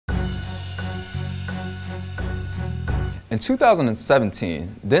In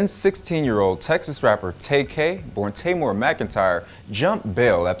 2017, then 16-year-old Texas rapper Tay-K, born Tamor McIntyre, jumped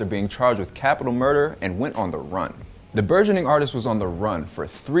bail after being charged with capital murder and went on the run. The burgeoning artist was on the run for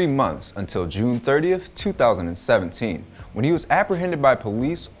 3 months until June 30th, 2017, when he was apprehended by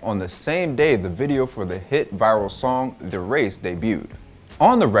police on the same day the video for the hit viral song The Race debuted.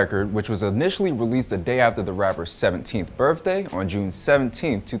 On the record, which was initially released the day after the rapper's 17th birthday on June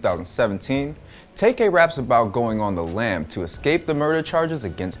 17, 2017, Tay-K raps about going on the lam to escape the murder charges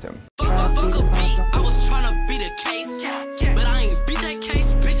against him.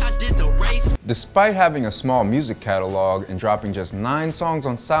 Despite having a small music catalog and dropping just 9 songs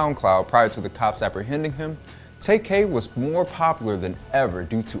on SoundCloud prior to the cops apprehending him, Tay-K was more popular than ever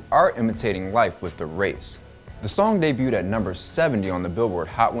due to art imitating life with The Race. The song debuted at number 70 on the Billboard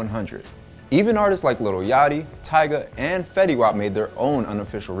Hot 100. Even artists like Lil Yachty, Tyga, and Fetty Wap made their own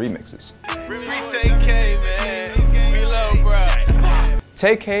unofficial remixes. Tay-K, man. We love, bro.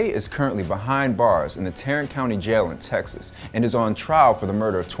 Tay-K is currently behind bars in the Tarrant County Jail in Texas and is on trial for the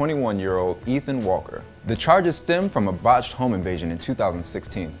murder of 21-year-old Ethan Walker. The charges stem from a botched home invasion in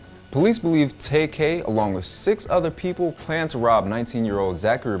 2016. Police believe Tay-K, along with 6 other people, planned to rob 19-year-old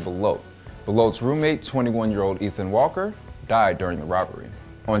Zachary Belote. Belote's roommate, 21-year-old Ethan Walker, died during the robbery.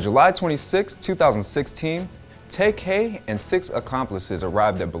 On July 26, 2016, Tay-K and 6 accomplices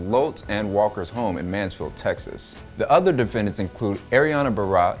arrived at Belote and Walker's home in Mansfield, Texas. The other defendants include Ariana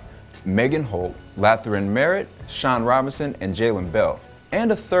Barat, Megan Holt, Lathryn Merritt, Sean Robinson, and Jalen Bell, and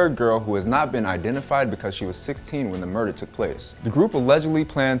a third girl who has not been identified because she was 16 when the murder took place. The group allegedly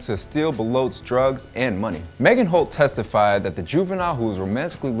planned to steal Belote's drugs and money. Megan Holt testified that the juvenile who was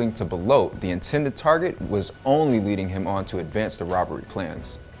romantically linked to Belote, the intended target, was only leading him on to advance the robbery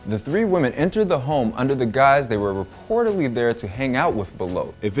plans. The 3 women entered the home under the guise they were reportedly there to hang out with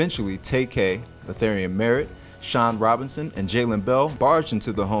Belote. Eventually, Tay-K, Lathryn Merritt, Sean Robinson, and Jalen Bell barged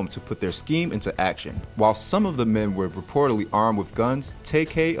into the home to put their scheme into action. While some of the men were reportedly armed with guns,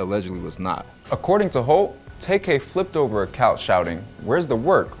 Tay-K allegedly was not. According to Holt, Tay-K flipped over a couch shouting, "Where's the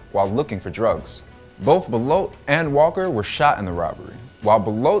work?" while looking for drugs. Both Belote and Walker were shot in the robbery. While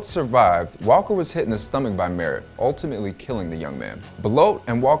Belote survived, Walker was hit in the stomach by Merritt, ultimately killing the young man. Belote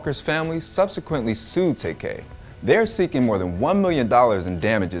and Walker's family subsequently sued Tay-K. They are seeking more than $1 million in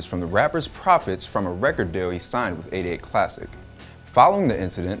damages from the rapper's profits from a record deal he signed with 88 Classic. Following the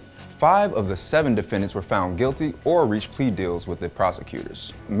incident, 5 of the 7 defendants were found guilty or reached plea deals with the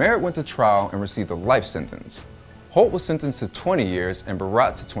prosecutors. Merritt went to trial and received a life sentence. Holt was sentenced to 20 years and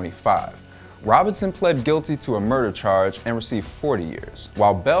Barat to 25. Robinson pled guilty to a murder charge and received 40 years,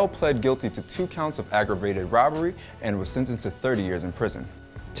 while Bell pled guilty to 2 counts of aggravated robbery and was sentenced to 30 years in prison.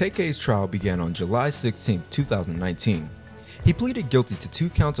 Tay-K's trial began on July 16, 2019. He pleaded guilty to 2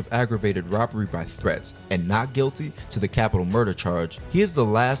 counts of aggravated robbery by threats and not guilty to the capital murder charge. He is the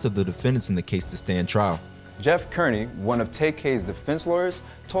last of the defendants in the case to stand trial. Jeff Kearney, one of Tay-K's defense lawyers,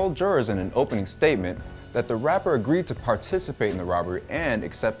 told jurors in an opening statement that the rapper agreed to participate in the robbery and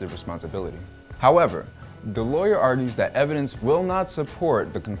accepted responsibility. However, the lawyer argues that evidence will not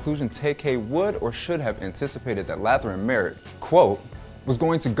support the conclusion Tay-K would or should have anticipated that Lathryn Merritt, quote, was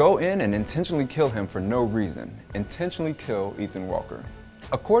going to go in and intentionally kill him for no reason, intentionally kill Ethan Walker.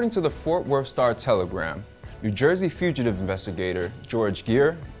 According to the Fort Worth Star-Telegram, New Jersey fugitive investigator George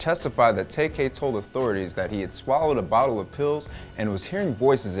Geer testified that Tay-K told authorities that he had swallowed a bottle of pills and was hearing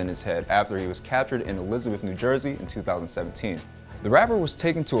voices in his head after he was captured in Elizabeth, New Jersey in 2017. The rapper was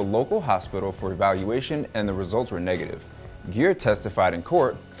taken to a local hospital for evaluation and the results were negative. Geer testified in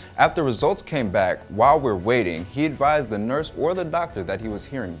court, after results came back, while we're waiting, he advised the nurse or the doctor that he was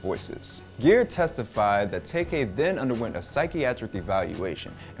hearing voices. Geer testified that Tay-K then underwent a psychiatric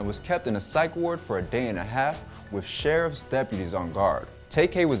evaluation and was kept in a psych ward for a day and a half with sheriff's deputies on guard.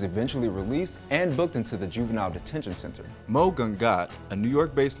 Tay-K was eventually released and booked into the Juvenile Detention Center. Mo Gungat, a New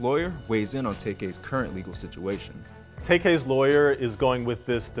York-based lawyer, weighs in on Tay-K's current legal situation. Tay-K's lawyer is going with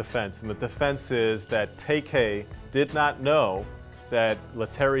this defense, and the defense is that Tay-K did not know that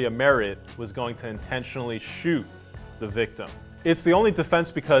Lathryn Merritt was going to intentionally shoot the victim. It's the only defense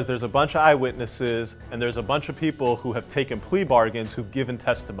because there's a bunch of eyewitnesses and there's a bunch of people who have taken plea bargains who've given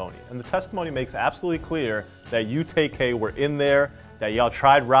testimony. And the testimony makes absolutely clear that you, Tay-K, were in there, that y'all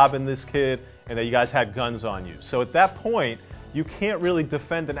tried robbing this kid, and that you guys had guns on you. So at that point, you can't really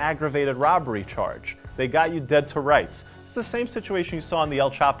defend an aggravated robbery charge. They got you dead to rights. It's the same situation you saw in the El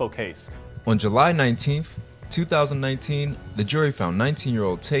Chapo case. On July 19th, 2019, the jury found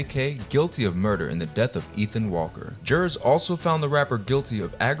 19-year-old Tay-K guilty of murder in the death of Ethan Walker. Jurors also found the rapper guilty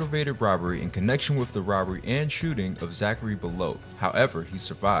of aggravated robbery in connection with the robbery and shooting of Zachary Belote. However, he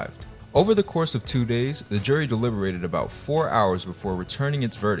survived. Over the course of 2 days, the jury deliberated about 4 hours before returning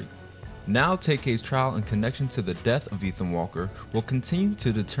its verdict. Now Tay-K's trial in connection to the death of Ethan Walker will continue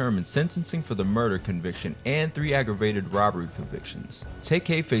to determine sentencing for the murder conviction and 3 aggravated robbery convictions.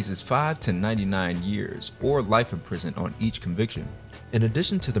 Tay-K faces 5 to 99 years, or life in prison on each conviction. In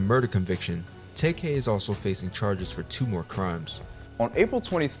addition to the murder conviction, Tay-K is also facing charges for 2 more crimes. On April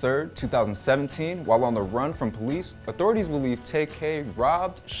 23, 2017, while on the run from police, authorities believe Tay-K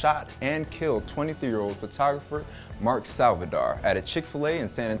robbed, shot, and killed 23-year-old photographer Mark Salvador at a Chick-fil-A in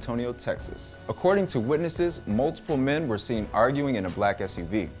San Antonio, Texas. According to witnesses, multiple men were seen arguing in a black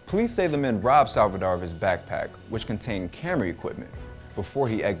SUV. Police say the men robbed Salvador of his backpack, which contained camera equipment, before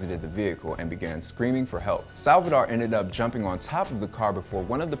he exited the vehicle and began screaming for help. Salvador ended up jumping on top of the car before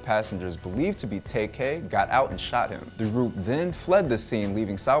one of the passengers, believed to be Tay-K, got out and shot him. The group then fled the scene,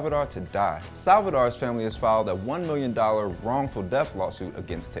 leaving Salvador to die. Salvador's family has filed a $1 million wrongful death lawsuit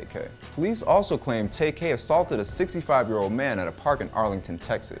against Tay-K. Police also claim Tay-K assaulted a 65-year-old man at a park in Arlington,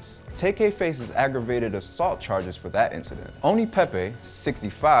 Texas. Tay-K faces aggravated assault charges for that incident. Oni Pepe,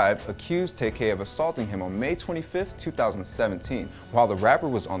 65, accused Tay-K of assaulting him on May 25, 2017, while the rapper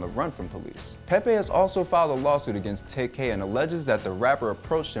was on the run from police. Pepe has also filed a lawsuit against Tay-K and alleges that the rapper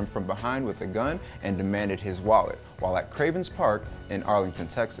approached him from behind with a gun and demanded his wallet while at Cravens Park in Arlington,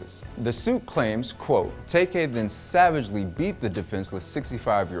 Texas. The suit claims, quote, Tay-K then savagely beat the defenseless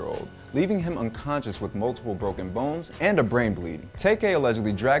 65-year-old, leaving him unconscious with multiple broken bones and a brain bleed. Tay-K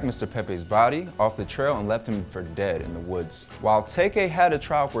allegedly dragged Mr. Pepe's body off the trail and left him for dead in the woods. While Tay-K had a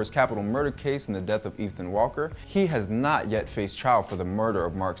trial for his capital murder case in the death of Ethan Walker, he has not yet faced trial for the murder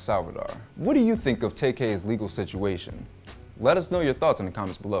of Mark Salvador. What do you think of Tay-K's legal situation? Let us know your thoughts in the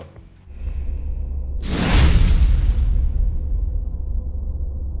comments below.